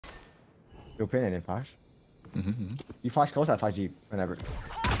You'll pin it in flash. Mm-hmm. You flash close, I flash deep whenever.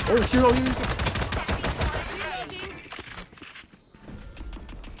 Oh, shoot!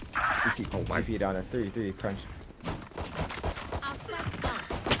 Oh my. TP down. That's 3 crunch.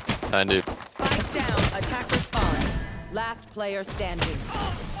 90. Spike down. Attacker spawn. Last player standing.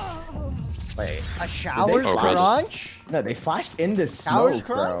 Wait. A shower's crunch? No, they flashed in the smoke, Shower's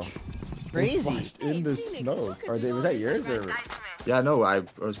crunch? bro. Crazy. They flashed in the smoke. Or was that yours or? Yeah, no, I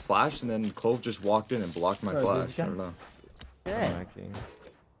was flashed and then Clove just walked in and blocked my flash. I don't know. Yeah.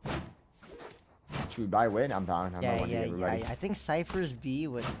 Should I win? I'm down. I'm Yeah. I think Cypher's B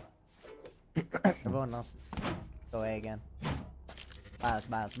with everyone else. Go A again. Bye.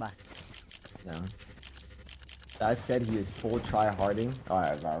 No. That said he is full try-harding.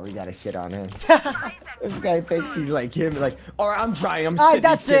 Alright, bro, we gotta shit on him. This guy thinks he's like him, like, alright, I'm trying, I'm sitting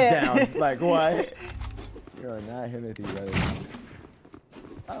that's it. down. Like, what? You're not Himothy, brother.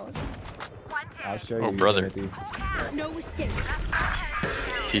 I'll show you. Oh, brother. Himothy. No escape.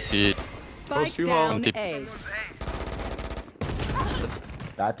 TP. Spike down A.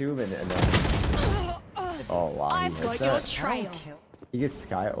 Bathroom and then. Oh, wow. I've got your trail. He gets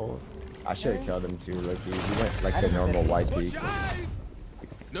sky ult. I should have killed him too, Lucky. He went like the normal white peak.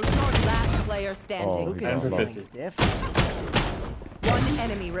 Last player standing. Oh, Look at him. One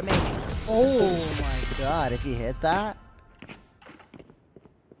enemy remaining. Oh my god, if he hit that.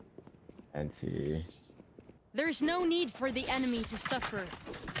 NT. There's no need for the enemy to suffer.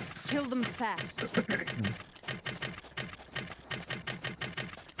 Kill them fast.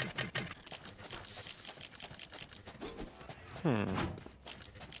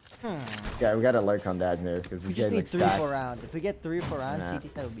 Yeah, we gotta lurk on that nerf because We he's just getting need like 3 or stacks. 4 rounds. If we get 3 or 4 rounds, Nah.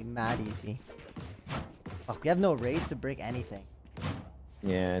 CT side would be mad easy. Fuck, we have no race to break anything.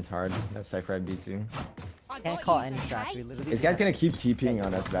 Yeah, it's hard. That Cypher had B2. Can't call any shots. We literally. This guy's gonna keep TPing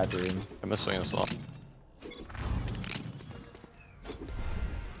on us bathroom. I'm missing this all.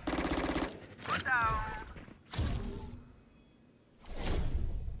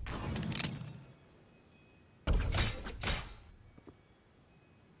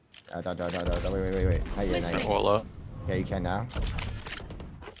 Wait. Not yet. Voila. Yeah, you can now.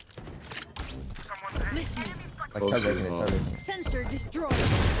 Listen. Like, start raising it, start raising it. Sensor destroyed.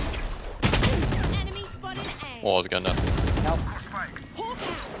 Enemy spotted A. Wall's got nothing. Nope. Hawk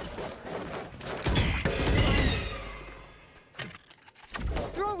out.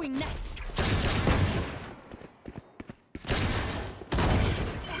 Throwing net.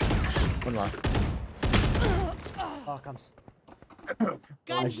 One more. Fuck, I'm.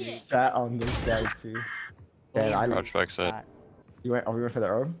 Gun I here. shat on this guy too. Yeah, I Crouch backside. You went. Oh, we went for the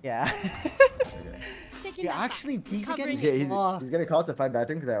orb. Yeah. Okay. Taking Yeah, that back. actually, he's Covering getting. He's gonna call to fight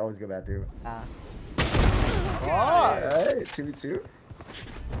bathroom because I always go bathroom. Ah. Alright, 2v2.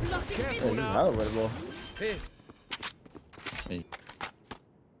 Blocking Oh, vision. you hella winnable. Hey.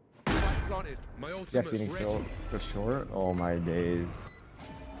 Yeah, Phoenix still for sure. Oh my days.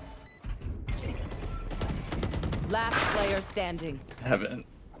 Last player standing. Heaven.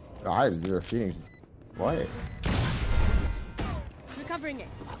 I just do a Phoenix. What? Recovering it.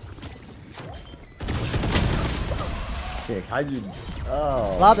 Phoenix, how'd you?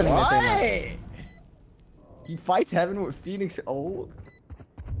 Oh. Lobbing him, I why? He fights heaven with Phoenix ult.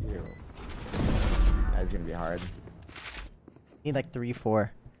 Ew. That's gonna be hard. Need like 3,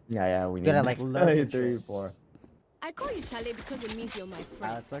 4. Yeah, we need. Gotta, like, load and 3, shit. 4. I call you Charlie because it means you're my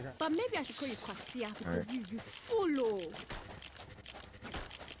friend. Let's look. But maybe I should call you Kwasia because Alright. you follow.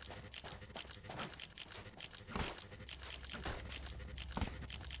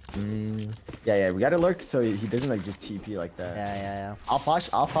 Yeah, we gotta lurk so he doesn't like just TP like that. Yeah. I'll flash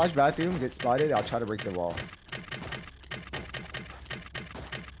bathroom, get spotted, I'll try to break the wall.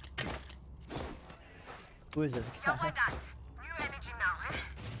 Who is this guy?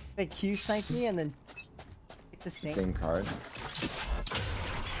 They Q sniped me and then pick the Same card.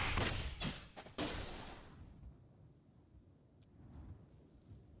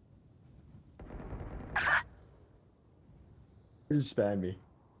 Just spam me.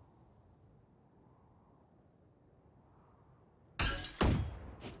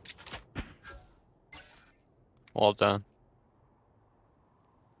 Wall down.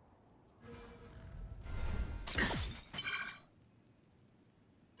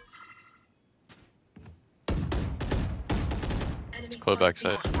 Close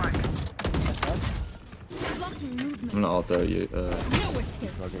backside. Blocking movement. I'm gonna ult there. You. No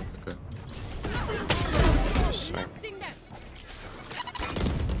escape. Okay. Okay. Swing. Busting them.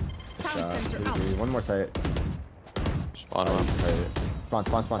 Sound sensor out. One more site. Spawn one.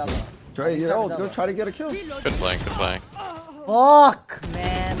 Spawn. Go try to get a kill. Good playing. Fuck,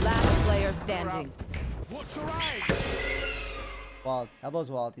 man. Last player standing. standing. Walled.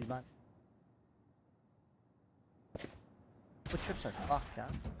 Elbow's walled. He's mine. What trips are fucked, huh?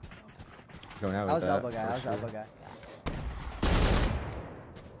 Going out That was with the elbow guy. for That was the sure. elbow guy.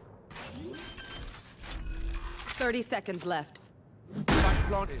 30 seconds left.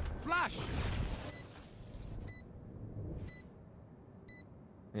 Flash!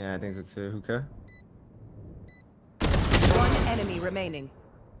 Yeah, I think it's a hookah. One enemy remaining.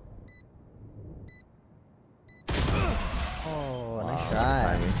 Oh, nice try.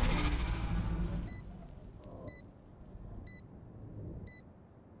 Timing.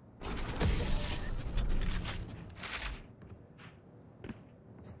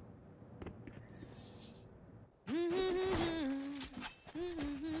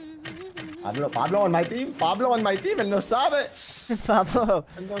 Pablo on my team. Pablo on my team, and no sabe. Pablo.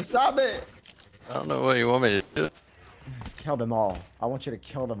 And no sabe. I don't know what you want me to do. Kill them all. I want you to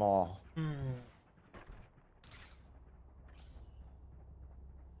kill them all.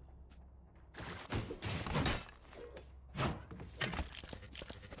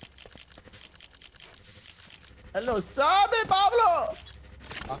 Hello, sabe, Pablo.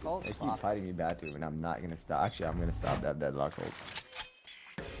 Fuck all. They keep fighting me bathroom, and I'm not gonna stop. Actually, I'm gonna stop that deadlock hold.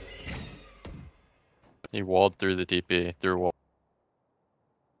 He walled through the TP, through wall.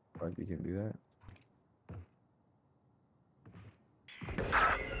 Like we can do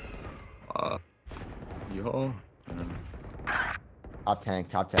that. Yo. Top tank,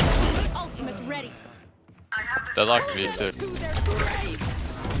 top tank. Ultimate ready. Deadlock V too. To their grave.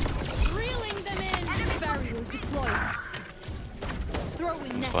 Reeling them in. Barrier deployed.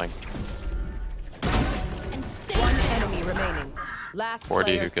 Throwing net. Flank. And stay. One enemy remaining. Last 40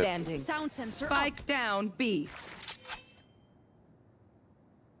 player hookah. standing. Sound sensor up. Spike down B.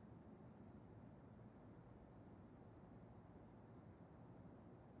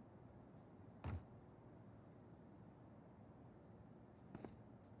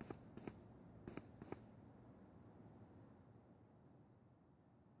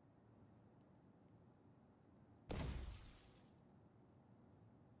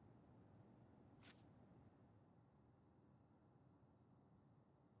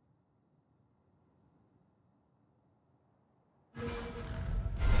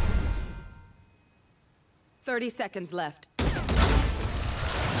 Thirty seconds left. Needed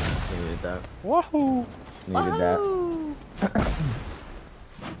that. Wahoo! Needed that.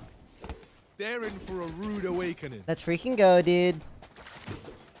 They're in for a rude awakening. Let's freaking go, dude.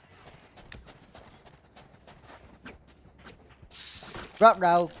 Rut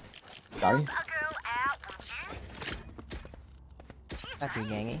row. Sorry. Got you,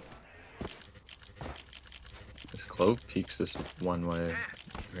 gangy. This clove peeks this one way,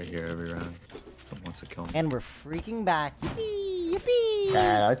 right here every round. Someone wants to kill me. And we're freaking back. Yippee! Yippee!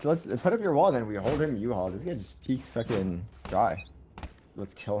 Yeah, let's put up your wall then. We hold him, you haul. This guy just peeks fucking dry.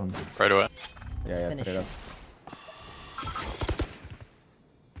 Let's kill him. Right away. Yeah, Finish. put it up.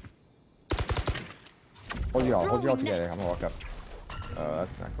 Hold you all Throwing together. nets. I'm gonna walk up. Oh,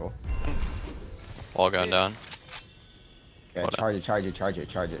 that's not cool. Wall going down. Okay, Hold charge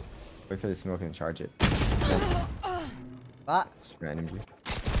it. Wait for the smoke and charge it. Ah. Just randomly.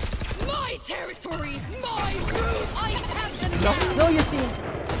 My territory, my room. I have them now. No, you see.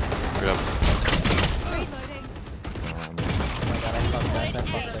 Right up. Reloading. Oh my god, I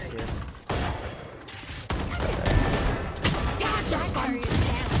fucked this here. Gotcha. Barrier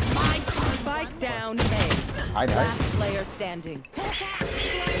down. My turn. Spike down A. Hide. Last player standing.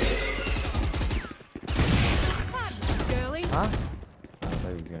 Girly. Huh? I thought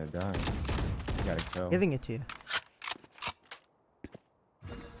he was gonna die. You gotta kill. Giving it to you.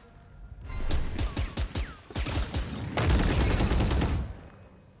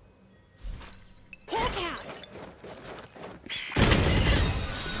 Hawk out.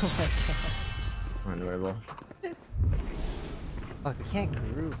 Unbelievable. Fuck, we can't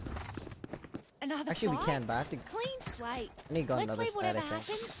groove. Another Actually, we fight? can, but I have to. Clean slate. I need to go on Let's another leave side, I whatever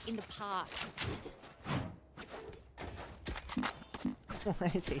think. happens in the past.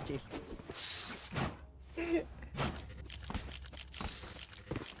 Why is AJ?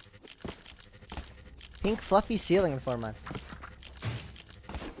 Pink fluffy ceiling in 4 months.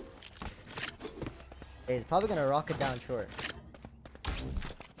 Hey, he's probably gonna rock it down short.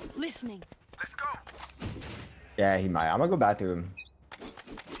 Listening. Yeah, he might. I'm gonna go back to him.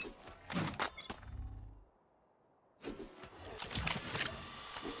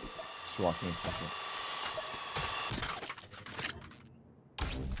 Just walking.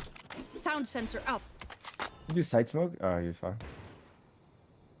 Sound sensor up. You do side smoke? Oh, you're fine.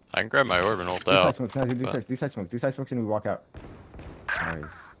 I can grab my orb and ult Do side out. smoke. No, do but- side smoke. Do side smokes and we walk out. Nice.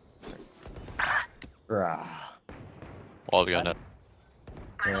 Rah. Wall's gone down.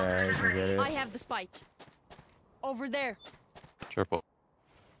 Yeah, he's gonna get it. I have the spike. Over there. Triple.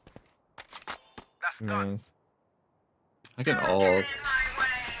 Nice. I can ult.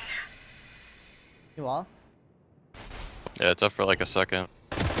 You all? Yeah, it's up for like a second.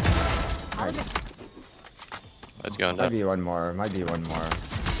 Nice. It's going Might down. be one more. Might be one more.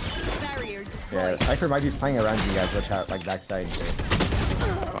 Barrier Yeah, deployed. Cypher might be playing around you guys. Watch out, like backside and shit.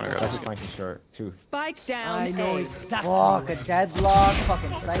 Wanna grab That's this? just flanking short. Two. Spike down. Fuck, a deadlock,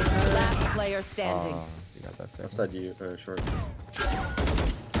 fucking Cypher. Last player standing. Oh, you got that second. Upside you, short.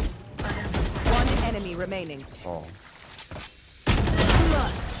 One enemy remaining. Oh.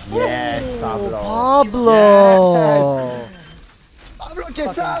 Yes, Pablo. Pablo! Yes. Pablo, que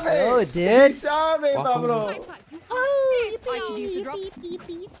Fucking sabe? go, dude. Que sabe, Pablo? I could use a drop.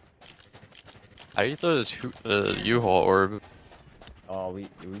 How do you throw this U-Haul orb? Oh, we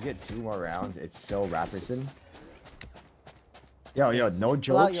get 2 more rounds. It's so Rapperson. Yo, no Pull out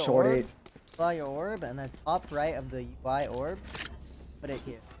joke. your Short orb. 8. Pull out your orb, and then top right of the UI orb, put it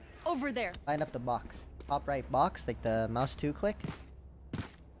here. Over there. Line up the box. Top right box, like the mouse 2 click.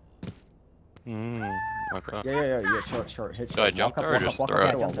 Okay. Yeah. Short. Hit Do short. I jump Walk there or up, just walk up,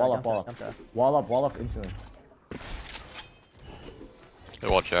 throw walk it? up, wall up, wall up. Jump there. Wall up instantly. Hey,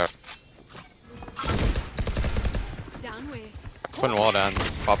 watch out. Down with. Putting wall down.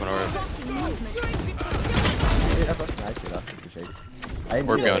 Popping orb. Blocking movement. Nice, good up. Good shake. I didn't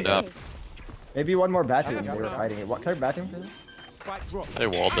Orb see going that. down. Maybe one more bathroom. We were fighting it. What kind of bathroom? Spike drop. They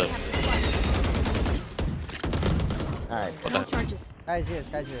walled I it. have the spike. Nice. No charges. Guys here,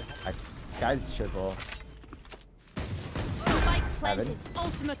 guys here. Sky's triple. Spike planted. Heaven.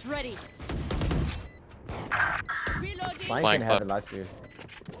 Ultimate ready. Flying Flying can have it last year.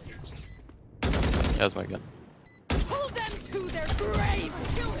 That's my gun. Pull them to their grave.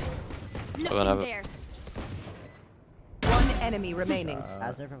 have Nothing it. there. One enemy remaining.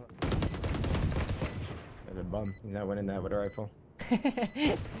 As there from. There's a bum. He's not winning that with a rifle.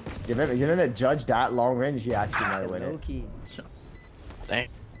 Give him a judge that long range. He actually might win Low it. key. Dang.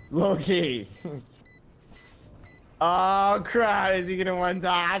 Low key. Oh crap! Is he gonna one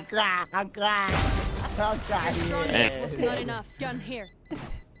die? Crap! Oh crap! Strong Yeah. hit was not enough. Gun here.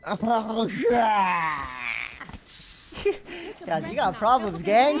 Oh crap! Guys, you got problems,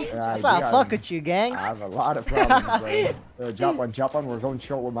 gang. Yeah, That's you why I got- fuck with you, gang. I have a lot of problems, bro. Jump on. We're going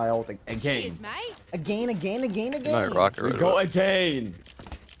short with my ult again. Cheers, mate. Again. You might rock it We right go away. again.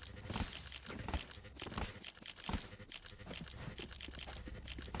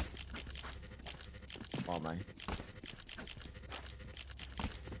 Oh my.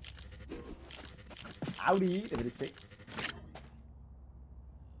 Howdy, 76.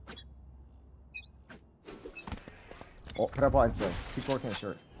 Oh, put up on still. Keep working on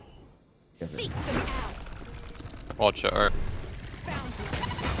short. Seek them out. Watch out. Found you.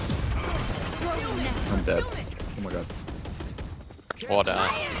 Throw net. I'm dead. Oh my god. Wall down.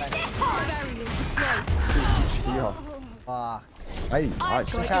 Barrier deployed. Yo. Fuck. Hey, I've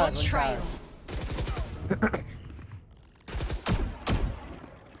watch. got Child, your trail.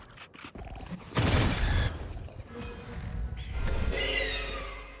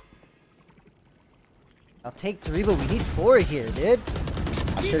 I'll take 3, but we need 4 here, dude.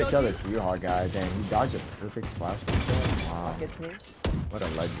 I should have killed this U-Haul guy. Dang, he dodged a perfect flash. Wow, Fuck it, me. what a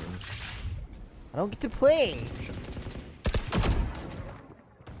legend. I don't get to play.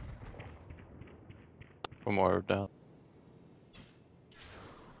 One more orb down.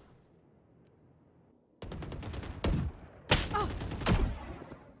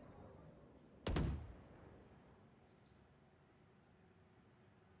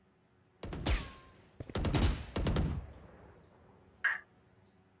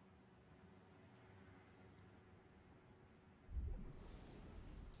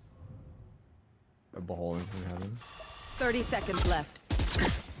 A ball in heaven. 30 seconds left.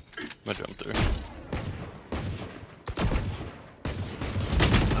 I'm gonna jump through.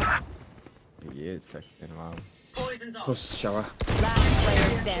 He is second. Wow. Close shower. Last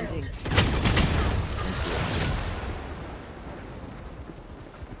player standing.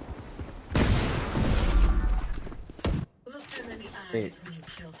 Wait,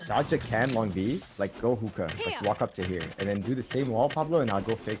 dodge a can long B, like go hookah, like walk up to here, and then do the same wall, Pablo, and I'll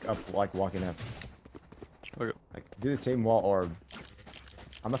go fake up, like walking up. Okay. Like do the same wall orb.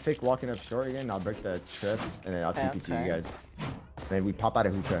 I'm gonna fake walking up short again. I'll break the trip, and then I'll TP to you Okay. guys. And then we pop out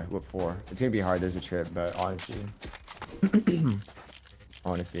of hookah with 4. It's gonna be hard. There's a trip, but honestly,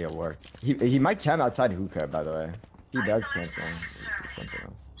 honestly, it'll work. He might cam outside hookah, by the way. He does cancel. Do something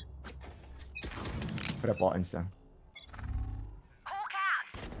else. Put up all insta.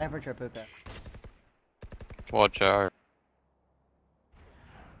 Ever trip hookah. Watch out.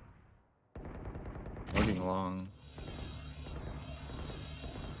 Looking long.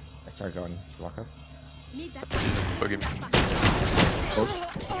 I start going. Walk up. Boogie.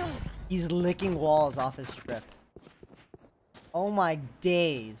 He's licking walls off his strip. Oh my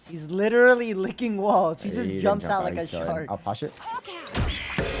days. He's literally licking walls. He He just didn't jumps jump out like a so shark. I'll push it.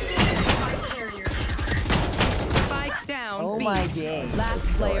 Spike down. Oh B. my days. Last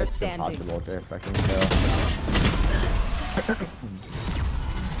So player it's standing. impossible to fucking kill.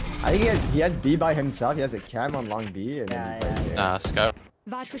 I think he has B by himself. He has a cam on long B. And Yeah, then he's yeah. Nah, Sky.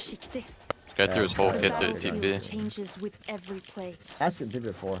 Var försiktig. Sky threw his whole kit to Valorant TP. changes with every play. That's it did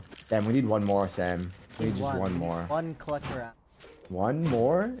before. Damn, we need one more, Sam. We need just one more. One clutch round. One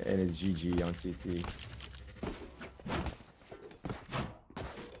more, and it's GG on CT.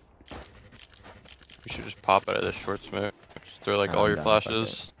 You should just pop out of this short smoke. Just throw like Oh, all your no, fuck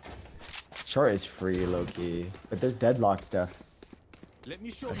flashes. Short is free, low key, but there's deadlock stuff. Let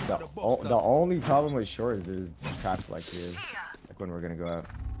me show That's you the, how the boss the does. only problem with short is there's traps like here, like when we're gonna go out.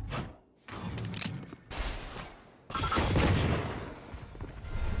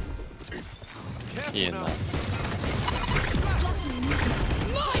 Ian,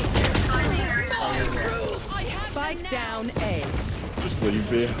 Spike down A. Just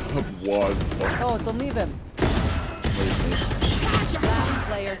leave me. What? Oh, don't leave him. Last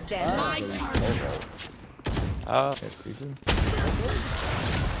player standing. Okay, Stephen.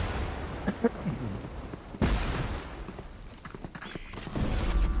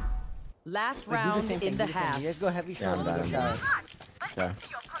 Last Wait, do the round same thing, in do the the same thing. half. You guys go heavy shot. I'm I'll go done. shower. Okay.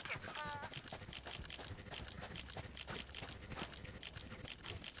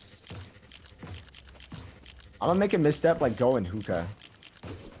 I'm gonna make a misstep like go in hookah.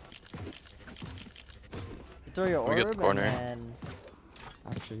 You throw your We get the orb and corner. then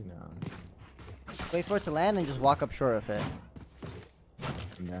Actually, no. wait for it to land and just walk up short of it.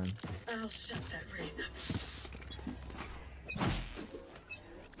 I'm down. I'll shut that race up.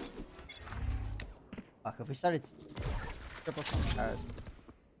 Fuck, if we started triple showers.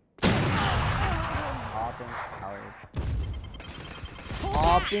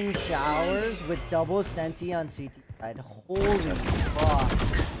 Popping showers with double senti on CT side. Holy fuck.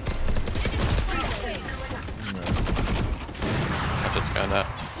 Watch it, Sky net.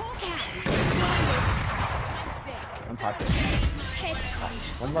 I'm talking.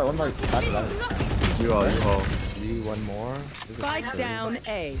 One more. Talk about it. You all. You one more. Spike down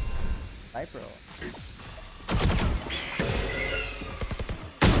A. Viper.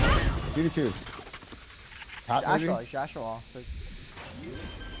 2-2. Top maybe? Ashwall. So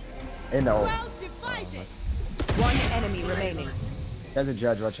In the ult. One enemy remaining. He has a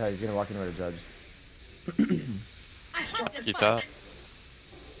judge. Watch out. He's gonna walk in with a judge. Keep that.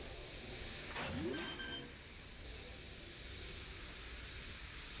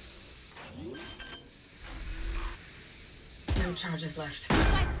 No charges left.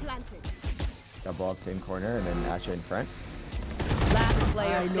 Double up same corner and then Asher in front. Last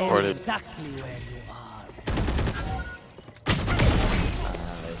player Ported. standing.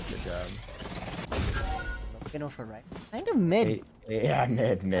 Nice, good job. looking for right. Kind of mid. Yeah,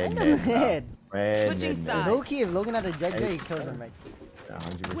 mid. Kind of mid. Switching sides. Low key, if Logan had a judge there, he kills him right.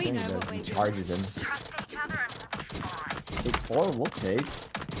 100%. He charges him. Take 4, we'll take.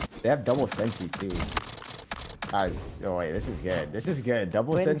 They have double senti too. Guys, oh wait, this is good. This is good.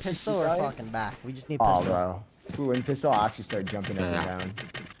 Double Win senti. pistol or fucking back. We just need Oh, pistol. bro. Ooh, when pistol, I'll actually start jumping up and Yeah. down.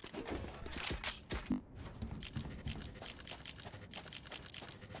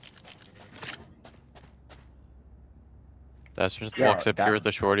 That's just Yeah, walks up that- here with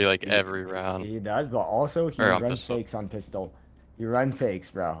the shorty like every round. He does, but also he Or on runs pistol. fakes on pistol. You run fakes,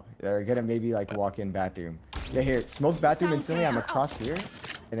 bro. They're gonna maybe like walk in bathroom. Yeah, here, smoke bathroom instantly. I'm across here,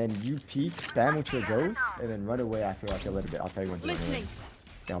 and then you peek, spam with your ghost, and then run away after like a little bit. I'll tell you when to run away.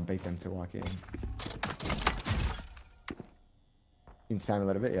 Yeah, I'll bait them to walk in. You can spam a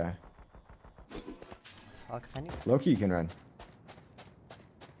little bit, yeah. Fuck, I need Loki, you can run.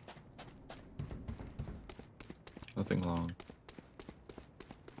 Nothing long.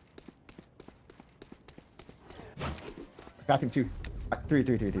 Back in 2. 3.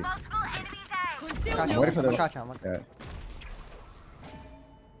 crouch. I'm waiting for the. Crouch on. Yeah.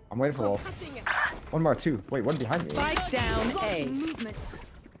 I'm waiting for Wolf. One more, 2. Wait, one behind me. Spike down A. Movement.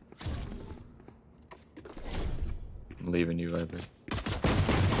 I'm leaving you, Viper.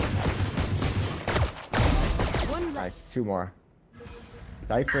 One less. Nice, 2 more.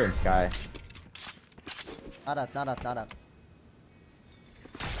 Cypher and Sky. Not up, not up, not up.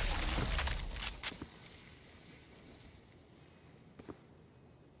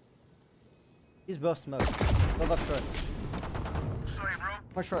 He's both smoked. Move up short.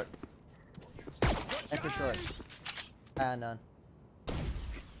 More short. Extra short. Ah, none.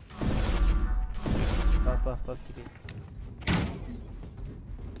 Buff, TP.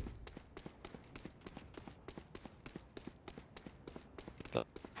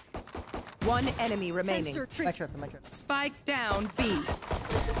 One enemy remaining. Sensor My tripped. trip. Spike down B.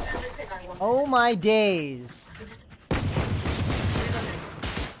 Oh my days.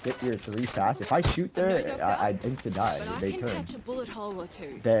 Get your 3 fast. If I shoot there, I insta die. But I They can turn. catch a bullet hole or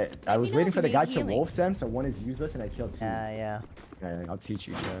two. That I was know waiting if for you the need guy to healing. wolf them, so one is useless and I killed 2. Yeah. Yeah, I'll teach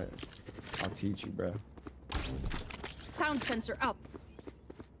you, chat. I'll teach you, bro. Sound sensor up.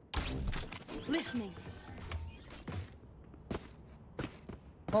 Listening.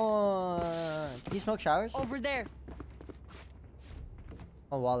 Oh, can you smoke showers? Over there.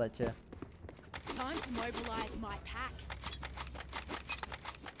 Oh, wallet too. Time to mobilize my pack.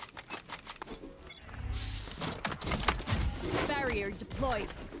 Barrier deployed.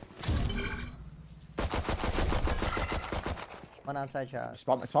 One outside shower.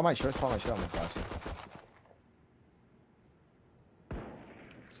 Spawn my shirt on the flash.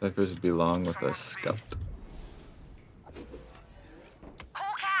 Cyphers belong with a scout.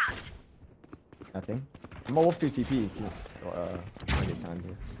 Nothing. I'm a wolf through TP. I get time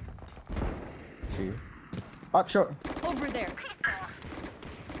here. 2. Up short. Over there.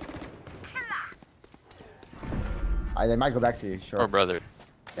 They might go back to you. Sure. Oh, brother.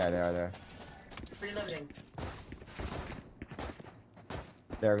 Yeah, they are there. Reloading.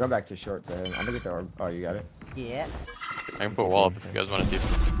 There, go back to short. So I'm gonna get the orb. Oh, you got it. Yeah. I can put a wall up if you guys want to deep.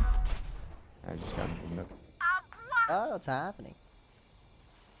 I just got him. Oh, what's happening?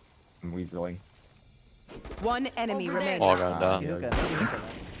 I'm weaseling. One enemy Over there. remaining. Wall gone down. Hookah.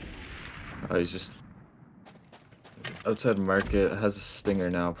 Oh, he's just outside market. Has a stinger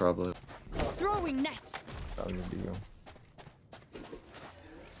now, probably. Throwing net. That was a deal.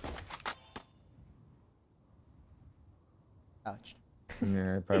 Ouch.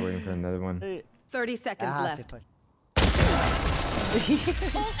 Yeah, probably waiting for another one. 30 seconds I have left. to push.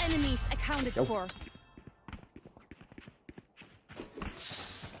 All enemies accounted Nope. for.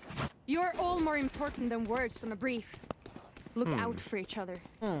 You're all more important than words on a brief. Look out for each other.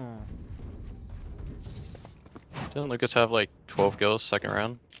 Didn't Lucas have like 12 kills second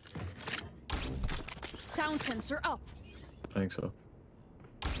round? Sound sensor up. I think so.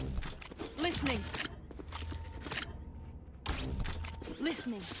 Listening.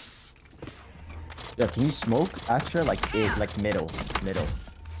 Listening. Yeah, can you smoke extra like middle,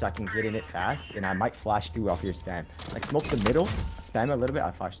 so I can get in it fast, and I might flash through off your spam. Like smoke the middle, spam it a little bit,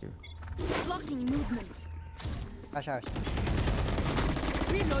 I flash through. Blocking movement. Flash showers.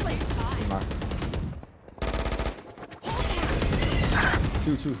 Reloading time. Come on.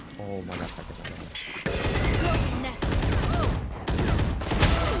 2. Oh my god, Blocking net.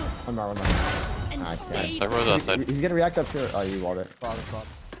 one more. And Nice, stay. Cypher was outside. He's gonna react up here. Oh, you walled it. Ball.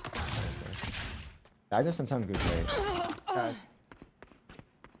 Guys are sometimes good play. Showers.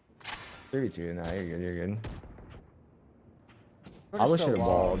 32, no, you're good. We're I just wish a it have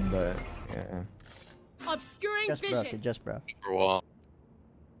wall. walled, but yeah. Obscuring Just vision. broke it, just broke. For wall.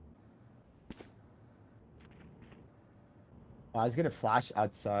 I was gonna flash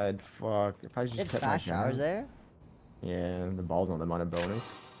outside. Fuck. If I just Did kept my flash showers camera. there? Yeah, the ball's on them on a bonus.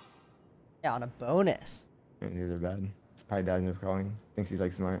 Yeah, on a bonus. And these are bad. It's probably Dad's move calling. Thinks he's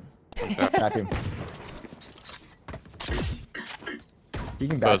like smart. Bathroom.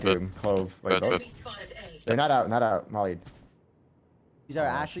 Peeking bathroom. Clove. Wait, Both. both. They're not out. Molly. Is our Oh,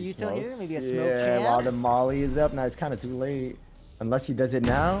 Asher he util here? smokes. Maybe a smoke Yeah, jam? while the Molly is up. Now it's kind of too late. Unless he does it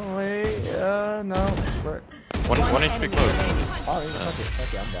now. Wait, no. One HP enemy close. remaining. Oh,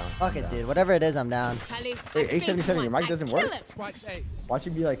 fuck it, I'm down. Fuck I'm it, down. dude. Whatever it is, I'm down. Tally. Wait, A77, your mic doesn't work? Spikes A. Watch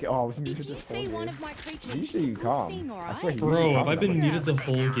him be like, oh, I was muted Did you this say whole one game. of my creatures? Usually you is a good calm. thing, I alright? swear he usually Bro, calm have I been the muted the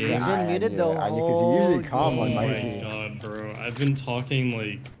whole game? You've been muted the because you whole usually calm on Oh my my team. god, bro. I've been talking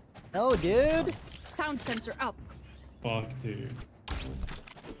like, No, dude. Sound sensor up. fuck, dude.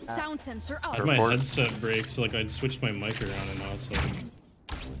 Sound sensor I up. had my Report. headset break, so like I'd switched my mic around and now it's like,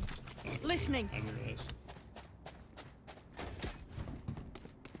 fuck, Listening. I didn't realize.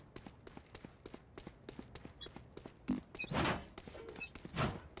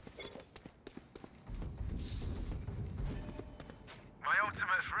 My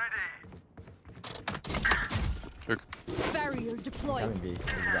ultimate's ready. Took. Barrier deployed. That would be.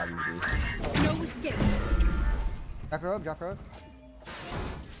 That would be. No escape. Drop rope.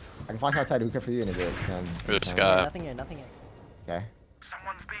 I can flash outside hookah for you in a bit. For the sky. Nothing here. Okay.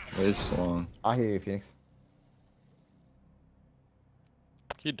 Someone's B. It's long. I'll hear you, Phoenix.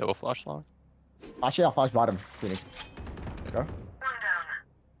 Can you double flash long? Actually, I'll flash bottom. Phoenix. Go.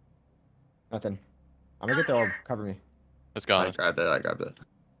 Nothing. I'm gonna get the orb. Cover me. It's I gone. grabbed it. I grabbed it.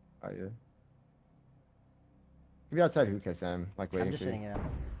 Oh, yeah. Maybe outside hookah, Sam. Like waiting I'm just for sitting you. here.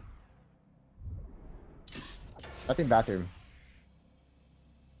 Nothing bathroom.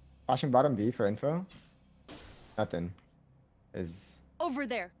 Flashing bottom B for info. Nothing. Is Over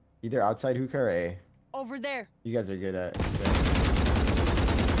there. either outside hookah or A. Over there. You guys are good at.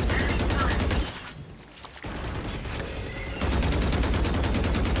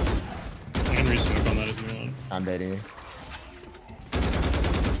 I can re-smoke on that if you want. I'm baiting you.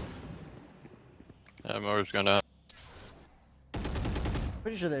 Yeah, Motor's gonna.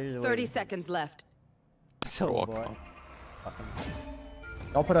 Pretty sure there's a 30 seconds left. So Walk bored. on. Fucking.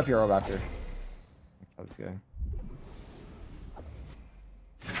 I'll put up your orb after. Let's go.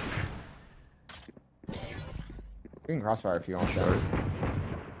 You can crossfire if you want. Short.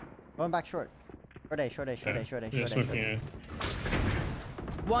 Going back short. Short A, short A, short A, short A, Yeah, short A, short smoking A. A.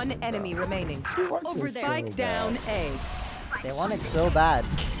 One enemy remaining. Over there. Spike down A. They want it so bad.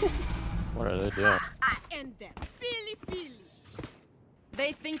 What are they doing? And them. Feely.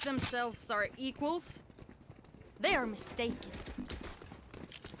 They think themselves are equals. They are mistaken.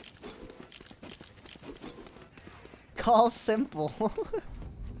 Call simple.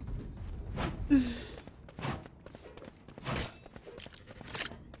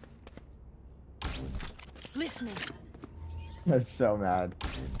 Listening. I'm so mad.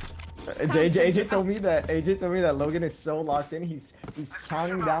 AJ told me that Logan is so locked in. He's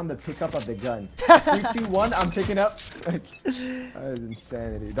counting down the pickup of the gun. 3, 2, 1. I'm picking up. Like, that is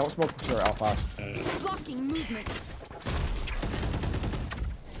insanity. Don't smoke for sure. I'll flash. Blocking movement.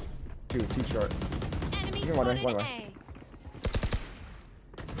 Too short. Enemy You're one way, spotted one way.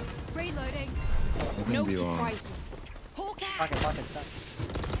 A. Reloading. It's No gonna be long. surprises. Hawk out. Pocket, stuck.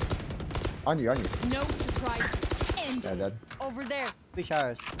 On you. No surprises. End. Yeah, dead. Over there. 3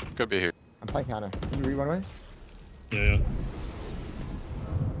 showers. Could be here. I'm playing counter. Can you read one way? Yeah.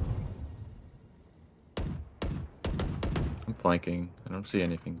 I'm flanking. I don't see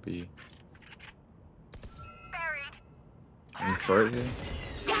anything B. I'm short here.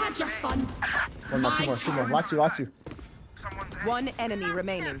 You had your fun. One more, two more. Last you. One enemy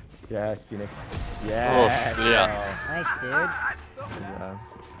remaining. Yes, Phoenix. Yes. Oh, yeah. Nice, dude. Good job.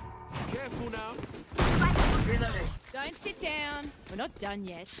 Careful now. Don't sit down. We're not done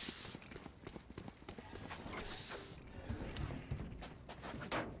yet.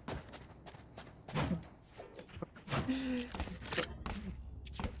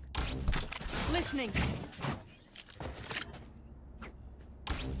 Listening.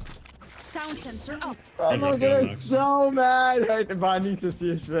 Sound sensor up. I'm Good luck, gonna Max. so mad right now, but I need to see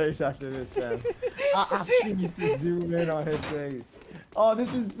his face after this, Sam. I actually need to zoom in on his face. Oh,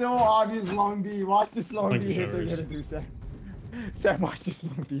 this is so obvious, long B. Watch this long Like B the hit they're showers. gonna do, Sam. Sam, watch this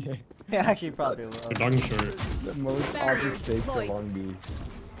long B hit. Yeah, actually, probably will. They're dogging short. The most Barrier obvious fake to deployed. long B.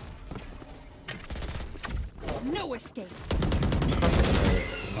 No escape.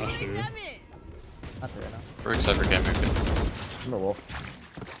 Flash through. Not there enough. We're excited for game movement. I'm a wolf.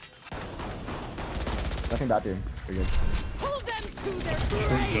 Nothing bad here. We're good. Pull them to their Short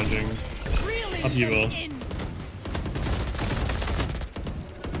grave. judging. Reeling Up you them will. in.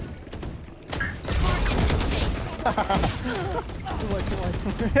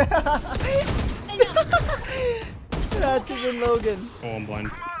 Not even Logan. Oh, I'm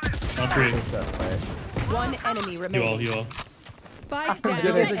blind. All three. What's up, play? One enemy remaining. You all. Spike I'm down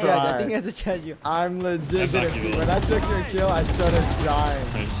gonna He has a A. judge. I cry. think he has a judge you. I'm legit I gonna back you when up. I took your kill, I started dying.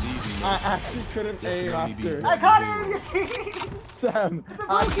 Nice. I actually couldn't aim after. I caught him, you see? Sam, It's a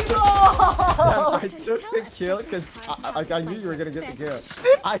I Pokeball! took the kill because I knew you were gonna get the kill.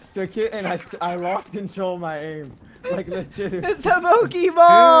 I took it and I lost control of my aim. Like legit. It's a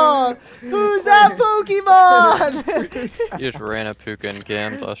Pokeball! Who's that Pokemon? You just ran a puka and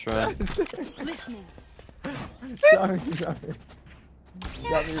cammed last round. Listening. Sorry.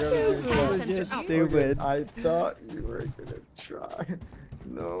 Got me really good. Sound Sam. sensor up. Stupid. I thought you were gonna try.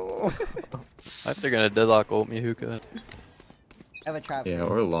 No. I think they're gonna deadlock ult me hookah. I have a trap. Yeah,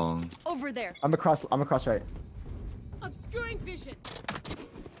 or long. Over there. I'm across right. Obscuring vision.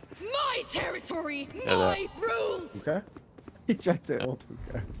 My territory. Yeah, My rules. Okay. He tried to ult.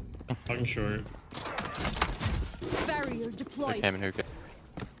 Okay. Talking short. Barrier They deployed. came in hookah.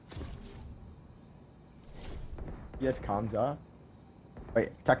 Yes, calm down. Wait,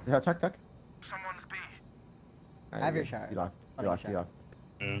 tuck. Someone's B. Alright, Have your good. shot. You locked. I'll You have locked. your You locked.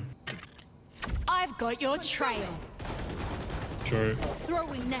 Yeah. I've got your trail. Short.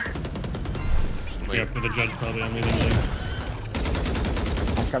 Throwing net. Yeah, for the judge probably. I'm leaving.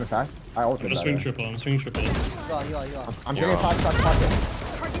 coming fast. I ulted I'm just that, swinging right? triple. I'm swinging triple. You are. I'm getting a flash pocket.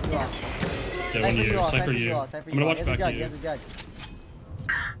 Target down. Yeah, one you. Cypher you. I'm gonna watch back you.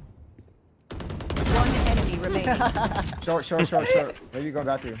 One enemy remaining. Short. Maybe you go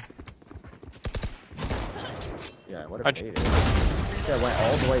bathroom. Yeah, what a I- bait. Yeah, went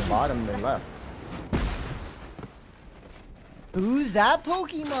all the way bottom then left. Who's that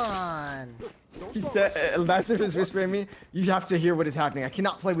Pokemon? He said, Master is whispering me, you have to hear what is happening. I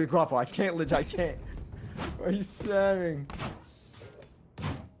cannot play with Grapple. I can't legit, I can't. Why are you spamming?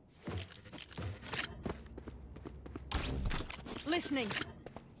 Listening.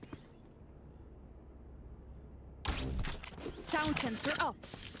 Sound sensor up.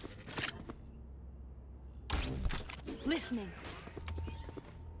 Listening.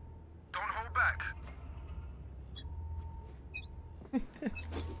 Don't hold back.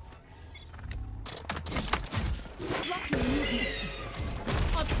 Blocking movement.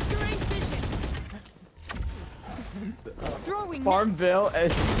 Obscuring vision. Throwing Farmville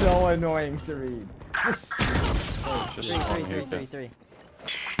is so annoying to read. Just Three.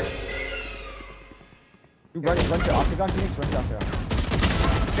 run to Octagon, Phoenix, run to Octagon.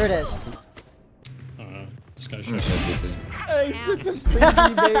 Here it is. This guy I'm should. Hey, it's just a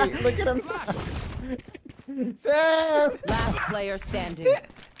freaky bait. Look at him. Sam! Last player standing.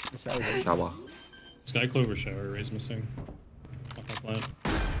 Shower. Sky Clover shower. Raise missing. Off that plant.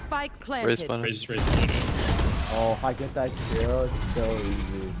 Spike Raise planted. planet. Raise plant. Oh, I get that kill. It's so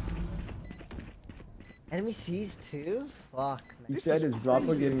easy. Enemy sees too? Fuck. He said his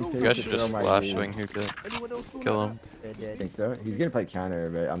Grapple getting You picked guys to should throw just my flash game. swing who could Anyone else feel kill like him. They I did. think so. He's gonna play counter,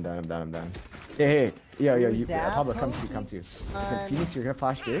 but I'm done. Hey, yo, Who's you, that Pablo, come to. Listen, Phoenix, you're gonna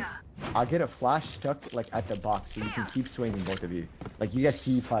flash this. I'll get a flash stuck like at the box, so you can keep swinging, both of you. Like you guys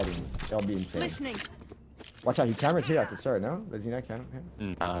keep fighting. That'll be insane. Listening. Watch out, he cameras here at the start. No, does he not camera?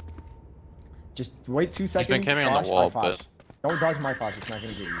 Nah. Just wait 2 He's seconds. been camming on flash, the wall, I flash. but Don't dodge my flash. It's not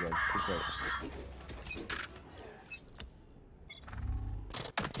gonna get you guys. Just wait.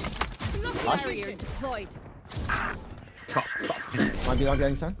 Barrier deployed. Might be not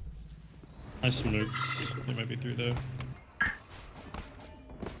getting sun. I smoked. They might be through though.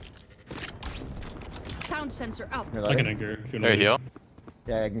 Sound sensor up. You're I like, can anchor if you there want to heal.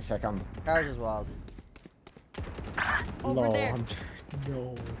 yeah, give me a sec. I'm. Ours is wild. Over no, there.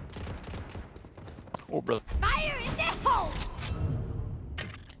 No. Oh, brother. Fire in the hole.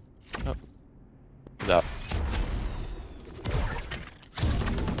 That.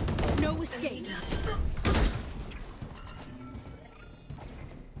 No escape.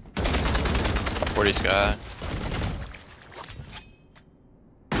 40 sky.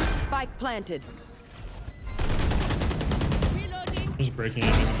 Spike planted. Reloading. Just breaking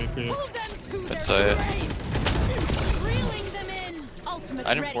it for you. Pull them to their That's it. grave. Reeling them in. Ultimate I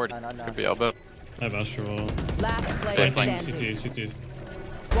didn't ready. 40. No. Could be elbow. I have Astral. Last player Play Flank, standing. CT.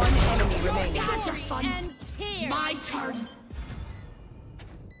 One enemy remaining. Victory ends here. My turn.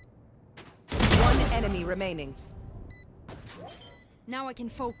 One enemy remaining. Now I can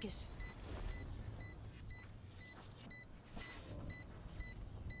focus.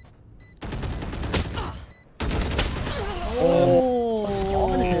 Oh,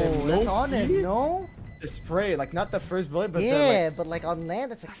 on him, that's low on key? him, no? The spray, like not the first bullet, but Yeah, but like on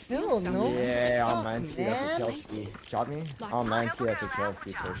land, that's a kill, the no? like. Yeah, on Fuck, Mansky, that's a man. kill ski. Drop me. On Mansky, that's a kill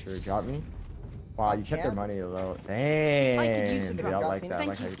ski for sure. Drop me. Wow, you kept their Yeah. money low. I could use Damn, some dude, I drop. like that. I Thank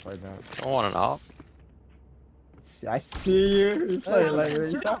like how you. you played that. Don't want an op. See, I see you. You played Sound like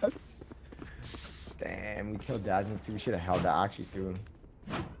sensor really up. fast. Damn, we killed Dazzle too. We should have held that actually through him.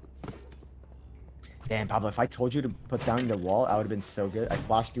 Damn, Pablo, if I told you to put down the wall, I would have been so good. I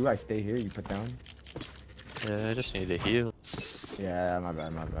flashed through, I stay here, you put down. Yeah, I just need to heal. Yeah, my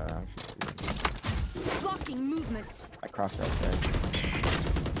bad, actually. Blocking movement. I crossed right side.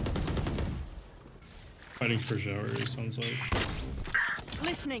 Fighting for shower, sounds like.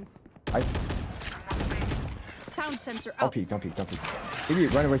 Listening. I Sound sensor don't up. peek. Maybe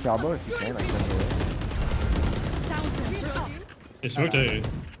run away to elbow if you can, like run away. Sound sensor up. They smoked A.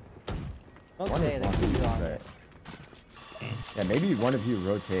 One Okay, is they long keep B, you on but it. yeah, maybe one of you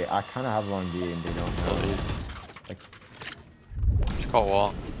rotate. I kind of have long B and they don't know. Like, Just call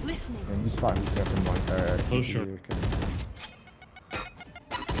wall. Listening. and you spot who's there from one Close short.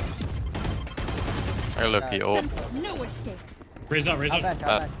 I look he ult. No escape. Raise out. Out back.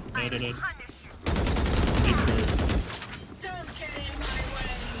 Dead. Deep short.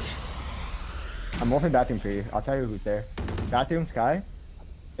 I'm morphing bathroom for you. I'll tell you who's there. Bathroom, Sky.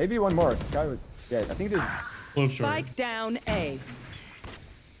 Maybe one more. Sky would. Yeah, I think there's. Close short. Spike down A.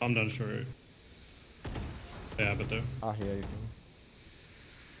 I'm done short. Yeah, but though. Oh, yeah, you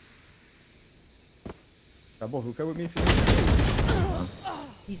Double hookah with me if you want.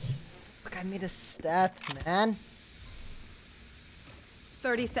 He's. Fuck, I made a step, man.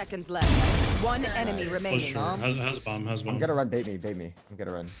 30 seconds left. One enemy Close remaining. short. Has bomb. Has bomb. I'm gonna run, bait me. I'm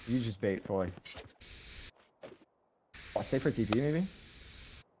gonna run. You just bait fully. I'll stay for TP maybe?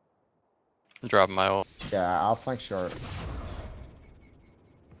 Drop my ult. Yeah, I'll flank short.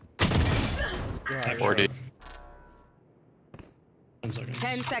 Yeah. 40. 10 seconds.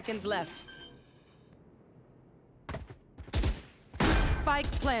 10 seconds left.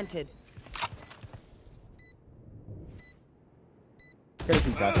 Spike planted. Get a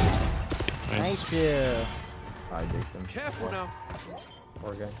peek back. Nice. Yeah. I baked them. Careful now.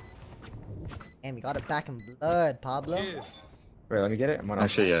 Poor guy. Damn, you got it back in blood, Pablo. Cheers. Wait, let me get it. I'm gonna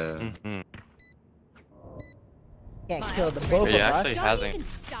Actually, yeah. Mm-hmm. Can't kill the both He of actually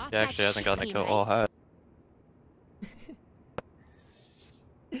us. hasn't gotten a kill all hat.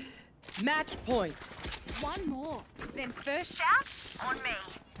 Match point. One more. Then first shout on me.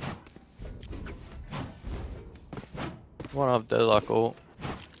 One of Deadlock ult.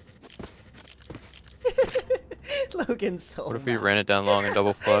 Logan's so What if we mad. ran it down long and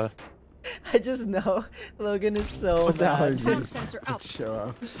double fly? I just know Logan is so What's that? mad. Sound sensor out. show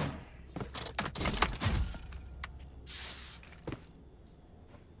up.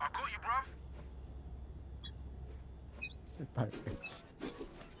 I got you, bruv.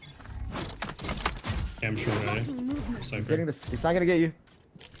 Cam short, eh? Blocking movement. Cypher. Getting this. It's not gonna get you.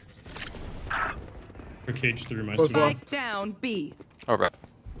 Or cage through my Close smoke. one. Spike down B. Oh, bro.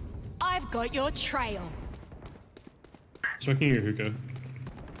 I've got your trail. Smoking your hookah.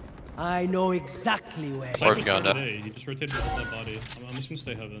 I know exactly where. Cypher's gone not down. A. He just rotated with that body. I'm just gonna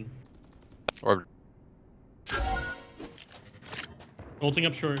stay heaven. Or Ulting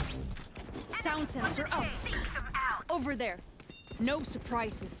up short. Sound sensor out. Over there. No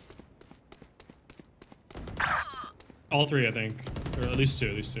surprises. All three, I think. Or at least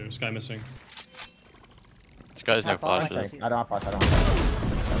two. Sky missing. this guy's no Tap on. flashes. I don't have flash. I don't have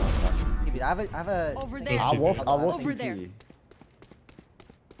flash. I have a. Over Oh, there. I'll wolf Over TP. there.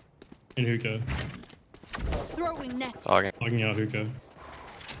 In hookah. Throwing net. Talking. Logging out hookah.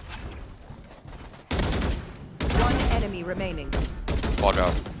 One enemy remaining. Wall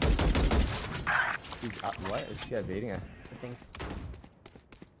drop. He's, what? Is this guy baiting it? I think.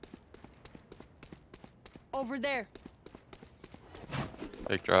 Over there.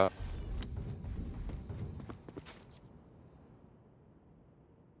 Big drop.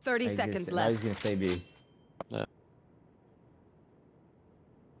 30 Now seconds Now left. he's gonna stay B. Yeah.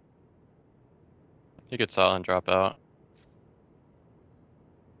 He could silent drop out.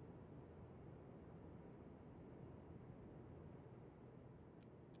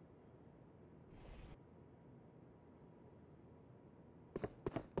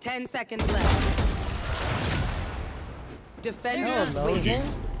 Ten seconds left. Defenders Hello, win. Logan.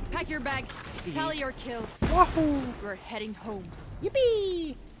 Pack your bags. Tally your kills. We're heading home.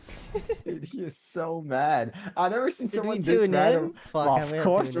 Yippee! Dude, he is so mad. I've never seen Did someone we this tune mad. in? Fuck, Well, I of may have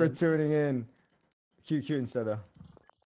course tuned we're in. tuning in. QQ instead though.